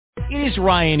It is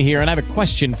Ryan here, and I have a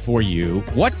question for you.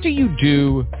 What do you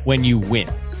do when you win?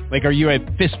 Like, are you a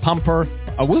fist pumper,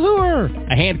 a woohooer,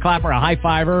 a hand clapper, a high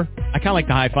fiver? I kind of like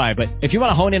the high five, but if you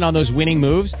want to hone in on those winning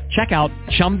moves, check out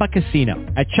Chumba Casino.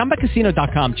 At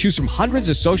ChumbaCasino.com, choose from hundreds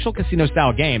of social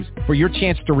casino-style games for your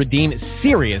chance to redeem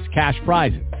serious cash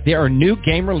prizes. There are new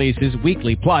game releases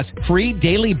weekly, plus free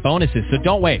daily bonuses. So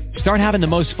don't wait. Start having the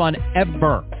most fun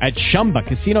ever at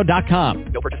ChumbaCasino.com.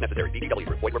 No purchase necessary. VGW.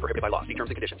 Void where prohibited by law. See terms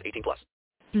and conditions. 18+.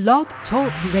 Blog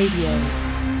Talk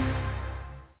Radio.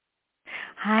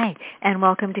 Hi, and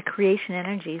welcome to Creation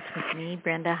Energies with me,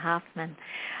 Brenda Hoffman.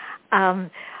 I'm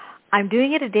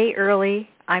doing it a day early.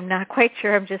 I'm not quite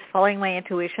sure. I'm just following my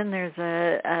intuition. There's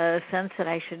a sense that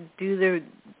I should do the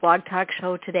blog talk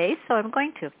show today, so I'm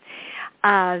going to.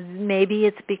 Maybe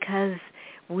it's because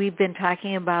we've been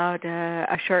talking about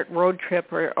a short road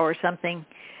trip or something,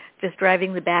 just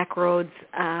driving the back roads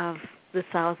of the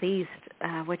Southeast,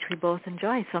 which we both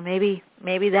enjoy. So maybe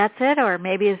that's it, or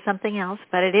maybe it's something else.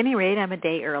 But at any rate, I'm a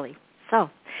day early. So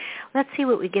let's see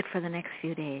what we get for the next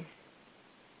few days.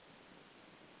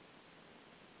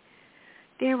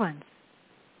 Dear ones,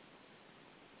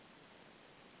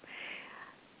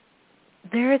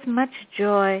 there is much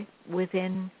joy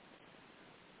within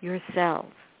yourself,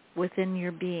 within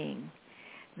your being,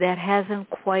 that hasn't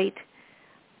quite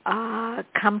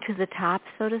come to the top,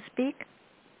 so to speak.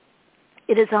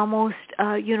 It is almost,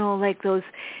 like those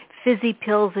fizzy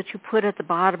pills that you put at the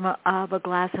bottom of a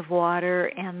glass of water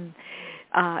and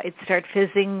it starts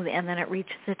fizzing and then it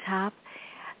reaches the top.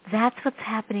 That's what's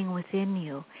happening within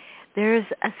you. There's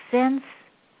a sense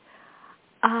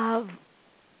of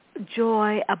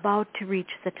joy about to reach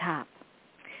the top.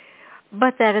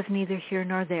 But that is neither here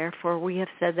nor there, for we have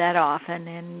said that often,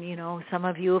 and, some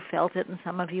of you have felt it and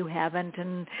some of you haven't,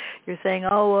 and you're saying,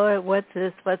 oh, what's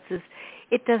this?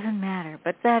 It doesn't matter,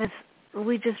 but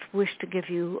we just wish to give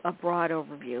you a broad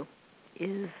overview,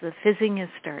 is the fizzing has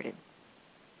started.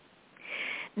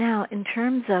 Now, in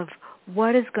terms of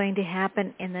what is going to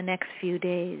happen in the next few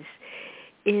days,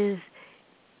 is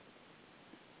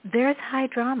there's high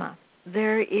drama.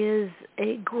 There is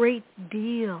a great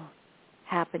deal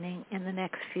happening in the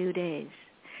next few days.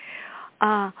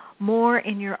 More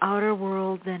in your outer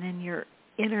world than in your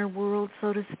inner world,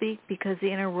 so to speak, because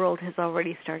the inner world has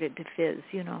already started to fizz,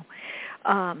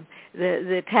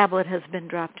 The tablet has been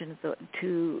dropped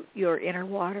into your inner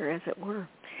water, as it were.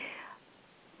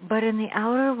 But in the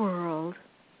outer world,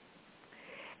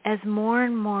 as more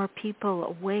and more people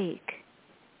awake,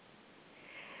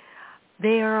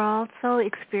 they are also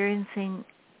experiencing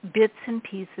bits and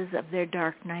pieces of their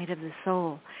dark night of the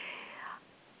soul.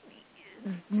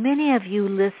 Many of you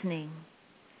listening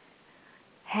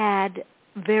had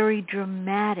very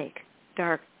dramatic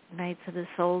dark nights of the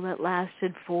soul that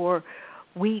lasted for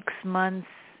weeks, months,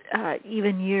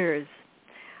 even years.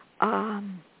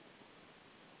 And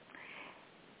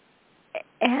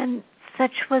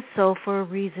such was so for a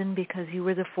reason, because you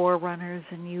were the forerunners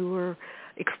and you were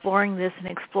exploring this and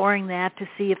exploring that to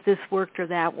see if this worked or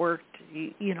that worked,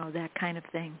 that kind of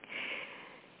thing.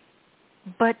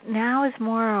 But now as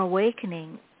more are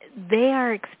awakening, they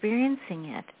are experiencing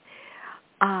it,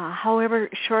 however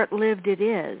short-lived it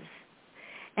is.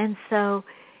 And so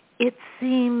it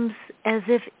seems as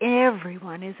if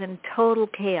everyone is in total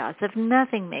chaos, if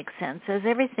nothing makes sense, as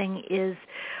everything is,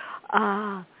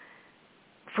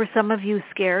 for some of you,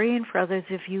 scary, and for others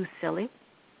of you, silly,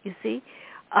 you see.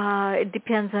 It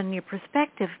depends on your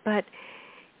perspective, but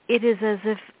it is as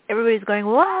if everybody's going,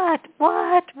 what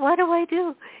do I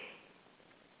do?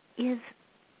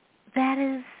 That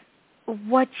is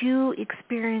what you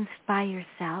experienced by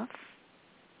yourself.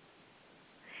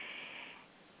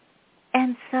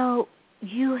 And so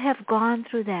you have gone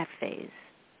through that phase.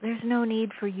 There's no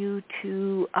need for you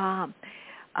to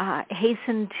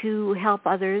hasten to help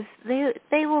others.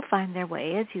 They will find their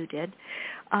way, as you did.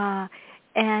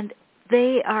 And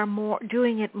they are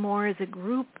doing it more as a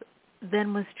group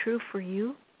than was true for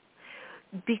you,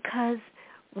 because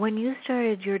when you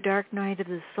started your dark night of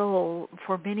the soul,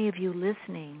 for many of you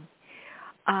listening,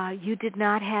 you did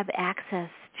not have access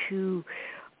to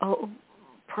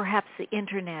perhaps the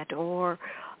internet or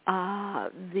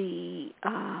the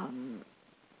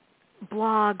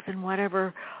blogs and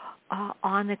whatever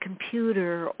on the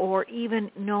computer, or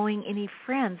even knowing any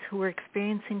friends who were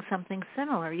experiencing something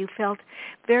similar. You felt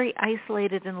very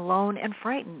isolated and alone and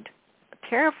frightened.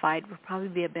 Terrified would probably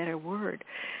be a better word,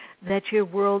 that your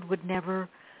world would never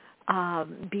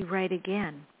be right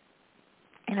again.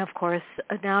 And of course,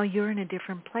 now you're in a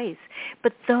different place.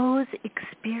 But those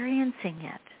experiencing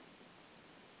it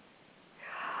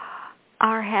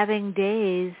are having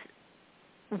days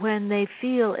when they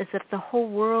feel as if the whole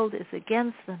world is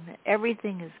against them, that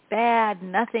everything is bad,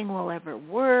 nothing will ever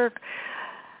work.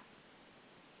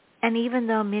 And even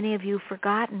though many of you have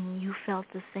forgotten, you felt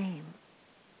the same.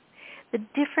 The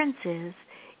difference is,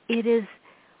 it is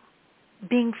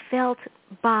being felt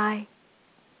by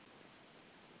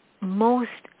most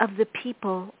of the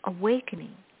people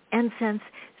awakening. And since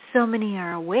so many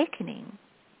are awakening,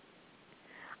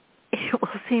 it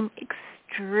will seem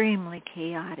extremely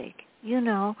chaotic.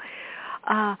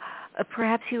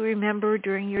 Perhaps you remember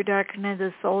during your dark night of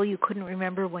the soul, you couldn't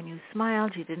remember when you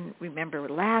smiled, you didn't remember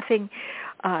laughing,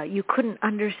 you couldn't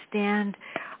understand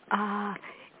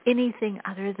anything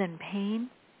other than pain.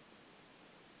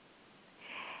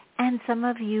 And some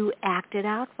of you acted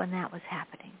out when that was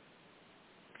happening.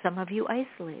 Some of you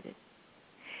isolated.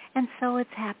 And so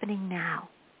it's happening now.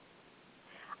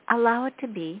 Allow it to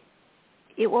be.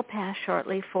 It will pass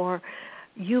shortly. For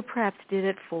you perhaps did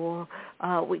it for,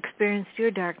 we experienced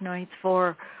your dark nights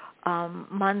for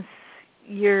months,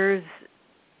 years,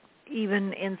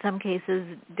 even in some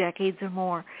cases decades or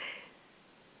more.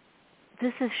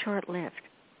 This is short-lived.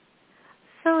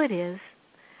 So it is.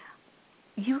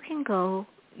 You can go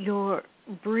your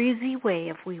breezy way,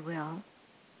 if we will,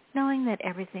 knowing that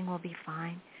everything will be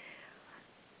fine.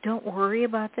 Don't worry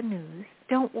about the news.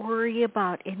 Don't worry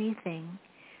about anything,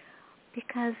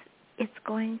 because it's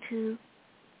going to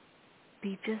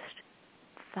be just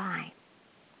fine.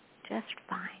 Just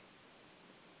fine.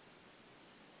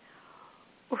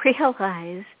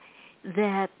 Realize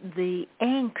that the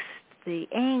angst, the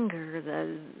anger,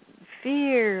 the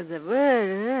fear,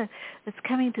 that's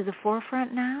coming to the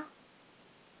forefront now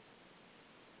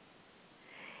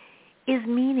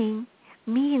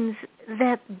means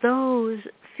that those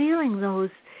feelings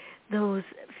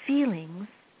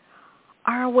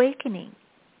are awakening,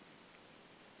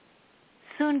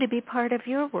 soon to be part of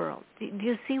your world. Do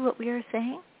you see what we are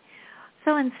saying?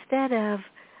 So instead of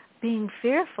being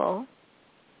fearful,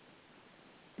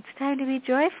 it's time to be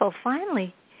joyful.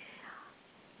 Finally,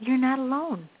 you're not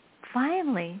alone.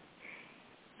 Finally,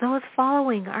 those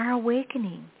following are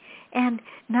awakening. And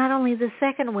not only the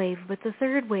second wave, but the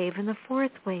third wave and the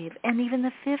fourth wave and even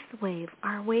the fifth wave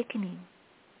are awakening.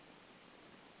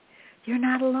 You're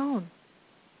not alone.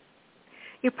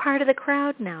 You're part of the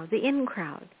crowd now, the in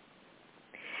crowd.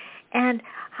 And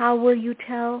how will you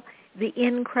tell the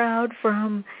in crowd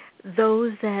from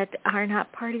those that are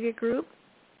not part of your group?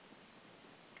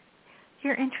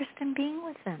 Your interest in being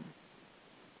with them.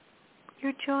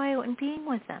 Your joy in being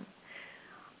with them.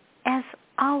 As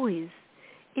always,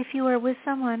 if you are with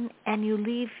someone and you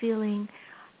leave feeling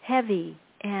heavy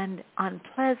and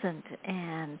unpleasant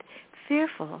and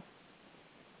fearful,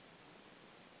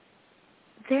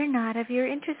 they're not of your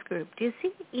interest group. Do you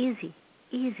see?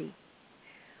 Easy.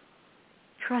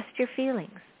 Trust your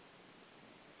feelings.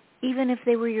 Even if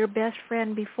they were your best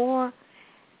friend before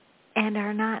and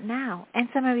are not now. And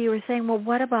some of you are saying, well,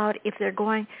 what about if they're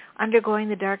undergoing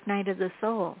the dark night of the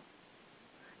soul?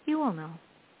 You will know.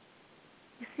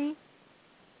 You see?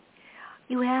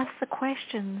 You ask the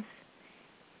questions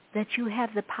that you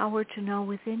have the power to know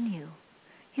within you.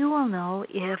 You will know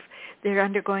if they're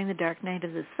undergoing the dark night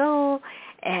of the soul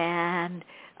and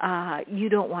you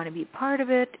don't want to be part of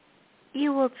it.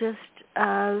 You will just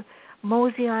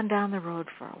mosey on down the road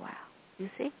for a while, you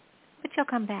see? But you'll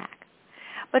come back.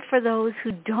 But for those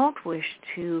who don't wish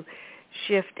to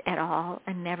shift at all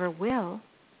and never will,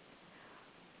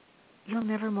 you'll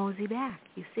never mosey back,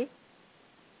 you see?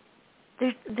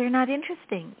 They're not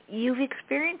interesting. You've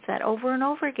experienced that over and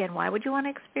over again. Why would you want to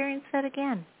experience that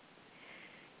again?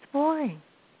 It's boring.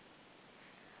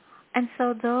 And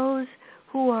so those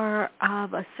who are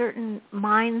of a certain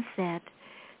mindset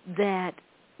that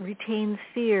retains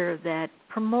fear, that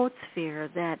promotes fear,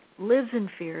 that lives in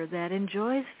fear, that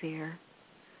enjoys fear,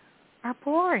 are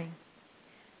boring.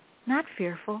 Not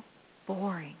fearful,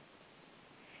 boring.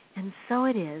 And so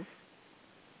it is.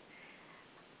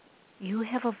 You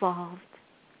have evolved,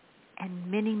 and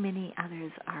many, many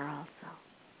others are also.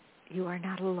 You are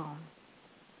not alone.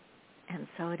 And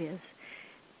so it is.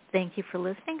 Thank you for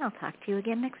listening. I'll talk to you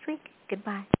again next week.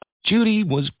 Goodbye. Judy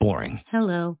was boring.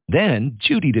 Hello. Then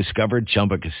Judy discovered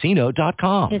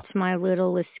ChumbaCasino.com. It's my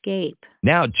little escape.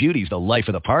 Now Judy's the life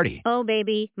of the party. Oh,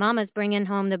 baby, mama's bringing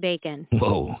home the bacon.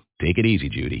 Whoa, take it easy,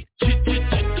 Judy.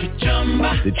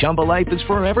 The Chumba life is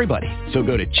for everybody. So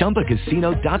go to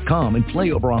ChumbaCasino.com and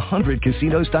play over 100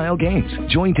 casino-style games.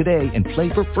 Join today and play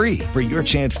for free for your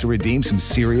chance to redeem some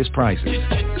serious prizes.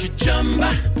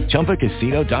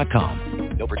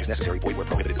 ChumbaCasino.com. No purchase necessary. Void where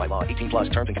prohibited by law. 18+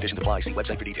 terms and conditions apply. See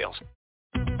website for details.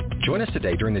 Join us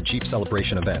today during the Jeep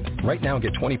Celebration event. Right now,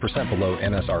 get 20% below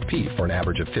MSRP for an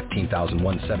average of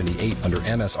 $15,178 under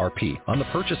MSRP on the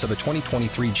purchase of a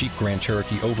 2023 Jeep Grand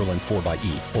Cherokee Overland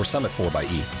 4xE or Summit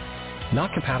 4xE.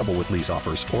 Not compatible with lease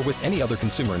offers or with any other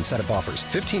consumer incentive offers.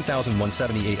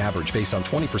 $15,178 average based on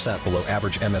 20% below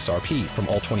average MSRP from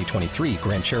all 2023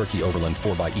 Grand Cherokee Overland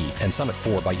 4xE and Summit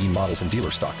 4xE models in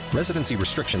dealer stock. Residency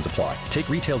restrictions apply. Take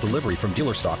retail delivery from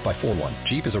dealer stock by 4/1.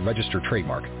 Jeep is a registered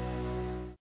trademark.